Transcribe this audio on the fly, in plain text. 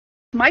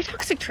My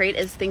toxic trait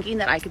is thinking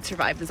that I could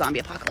survive the zombie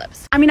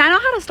apocalypse. I mean, I know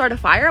how to start a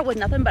fire with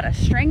nothing but a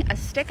string, a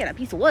stick, and a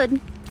piece of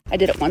wood. I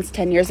did it once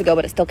 10 years ago,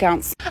 but it still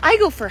counts. I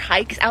go for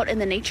hikes out in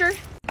the nature,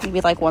 maybe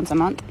like once a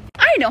month.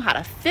 I know how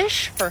to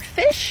fish for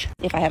fish,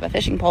 if I have a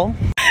fishing pole.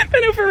 But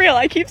no, for real,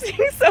 I keep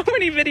seeing so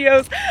many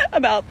videos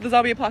about the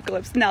zombie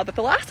apocalypse now that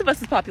The Last of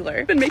Us is popular.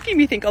 It's been making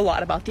me think a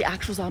lot about the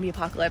actual zombie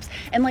apocalypse.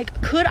 And like,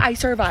 could I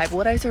survive?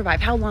 Would I survive?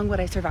 How long would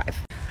I survive?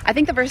 I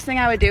think the first thing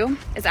I would do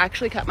is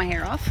actually cut my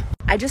hair off.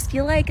 I just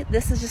feel like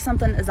this is just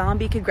something a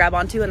zombie could grab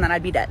onto and then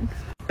I'd be dead.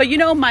 But you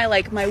know, my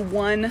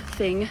one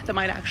thing that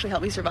might actually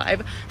help me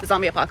survive the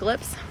zombie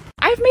apocalypse?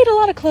 I've made a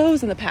lot of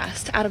clothes in the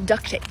past out of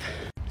duct tape.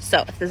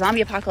 So if the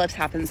zombie apocalypse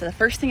happens, the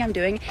first thing I'm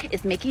doing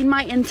is making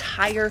my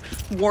entire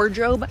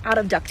wardrobe out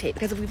of duct tape.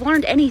 Because if we've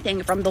learned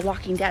anything from The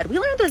Walking Dead, we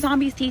learned that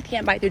zombies' teeth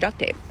can't bite through duct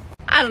tape.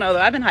 I don't know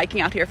though, I've been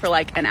hiking out here for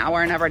like an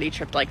hour and I've already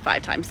tripped like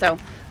 5 times. So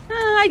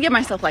I'd give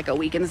myself like a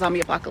week in the zombie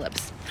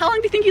apocalypse. How long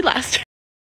do you think you'd last?